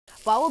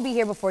Fall will be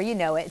here before you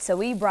know it, so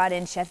we brought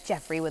in Chef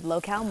Jeffrey with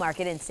Locale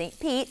Market in St.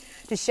 Pete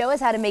to show us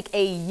how to make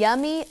a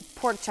yummy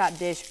pork chop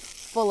dish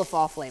full of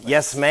fall flavors.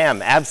 Yes,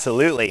 ma'am,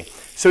 absolutely.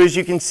 So as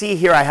you can see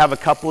here, I have a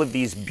couple of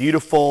these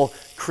beautiful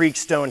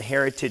Creekstone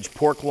Heritage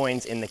pork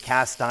loins in the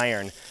cast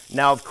iron.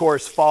 Now, of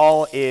course,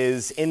 fall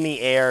is in the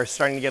air,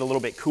 starting to get a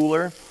little bit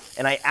cooler,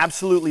 and I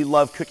absolutely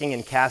love cooking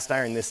in cast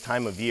iron this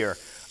time of year.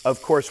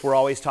 Of course, we're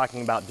always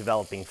talking about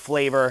developing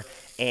flavor,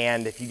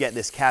 and if you get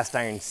this cast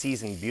iron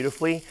seasoned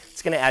beautifully,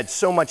 it's gonna add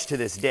so much to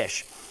this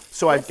dish.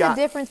 So What's the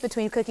difference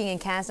between cooking in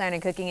cast iron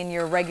and cooking in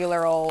your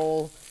regular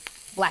old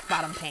black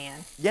bottom pan?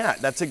 Yeah,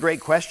 that's a great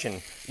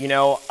question. You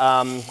know,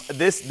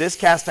 this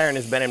cast iron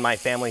has been in my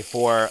family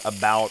for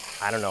about,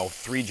 I don't know,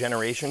 3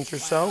 generations or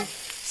so.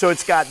 So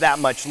it's got that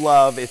much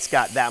love, it's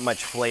got that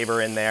much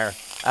flavor in there.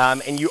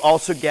 And you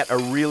also get a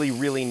really,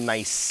 really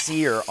nice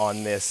sear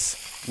on this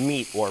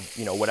meat, or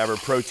whatever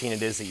protein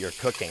it is that you're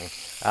cooking.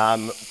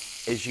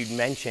 As you'd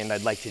mentioned,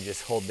 I'd like to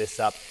just hold this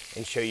up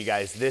and show you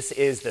guys. This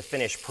is the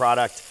finished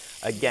product.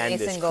 Again,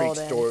 this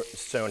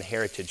Creekstone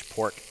Heritage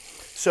pork.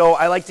 So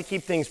I like to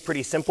keep things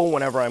pretty simple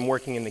whenever I'm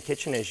working in the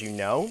kitchen, as you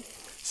know.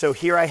 So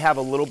here I have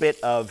a little bit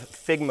of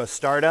fig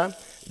mostarda.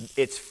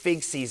 It's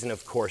fig season,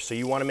 of course, so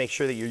you want to make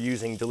sure that you're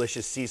using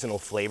delicious seasonal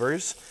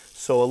flavors.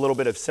 So a little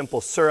bit of simple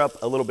syrup,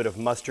 a little bit of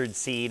mustard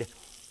seed,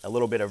 a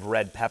little bit of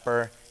red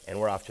pepper, and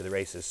we're off to the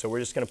races. So we're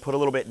just going to put a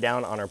little bit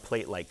down on our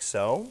plate like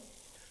so.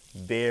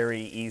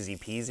 Very easy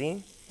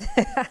peasy.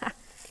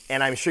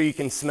 And I'm sure you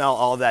can smell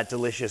all of that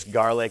delicious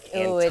garlic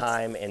and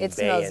thyme and bay in there. It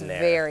smells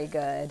very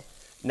good.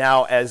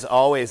 Now, as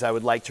always, I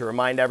would like to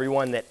remind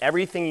everyone that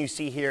everything you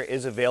see here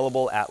is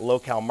available at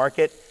Locale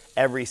Market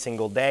every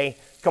single day.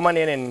 Come on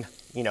in and,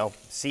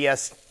 see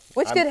us.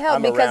 Which could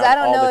help, because I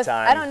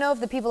don't know if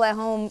the people at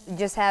home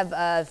just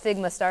have fig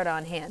mostarda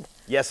on hand.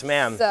 Yes,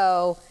 ma'am.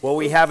 So, well,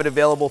 we have it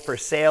available for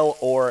sale,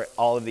 or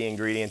all of the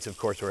ingredients. Of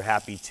course, we're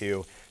happy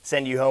to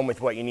send you home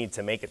with what you need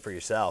to make it for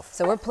yourself.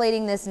 So we're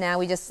plating this now.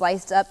 We just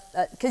sliced up,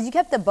 because you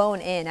kept the bone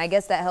in. I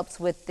guess that helps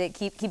with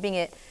keeping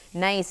it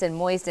nice and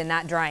moist and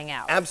not drying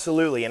out.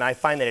 Absolutely, and I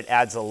find that it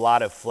adds a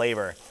lot of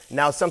flavor.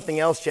 Now, something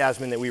else,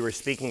 Jasmine, that we were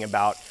speaking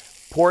about,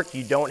 pork,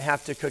 you don't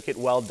have to cook it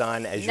well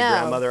done, as your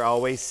grandmother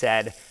always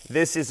said.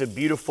 This is a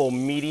beautiful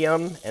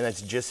medium, and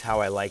that's just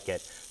how I like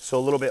it. So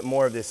a little bit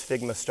more of this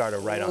fig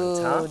mostarda right on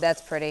top. Ooh,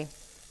 that's pretty.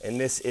 And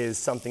this is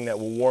something that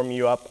will warm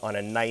you up on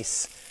a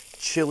nice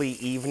chilly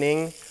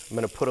evening. I'm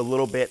gonna put a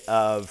little bit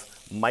of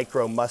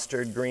micro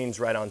mustard greens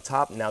right on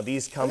top. Now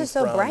these come They're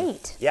so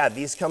bright. Yeah,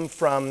 these come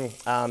from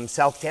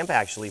South Tampa,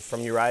 actually,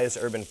 from Uriah's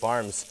Urban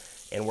Farms.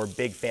 And we're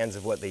big fans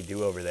of what they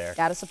do over there.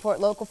 Gotta support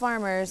local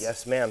farmers.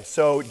 Yes, ma'am.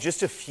 So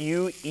just a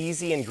few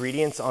easy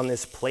ingredients on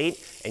this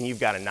plate, and you've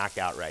got a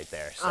knockout right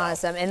there. So.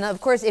 Awesome. And of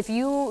course, if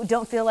you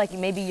don't feel like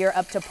maybe you're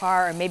up to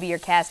par, or maybe your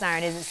cast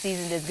iron isn't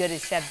seasoned as good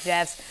as Chef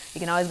Jeff's, you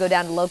can always go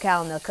down to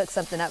Locale and they'll cook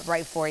something up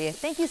right for you.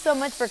 Thank you so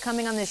much for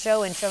coming on the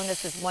show and showing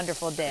us this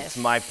wonderful dish. It's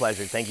my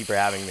pleasure. Thank you for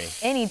having me.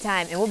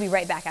 Anytime. And we'll be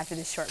right back after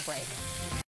this short break.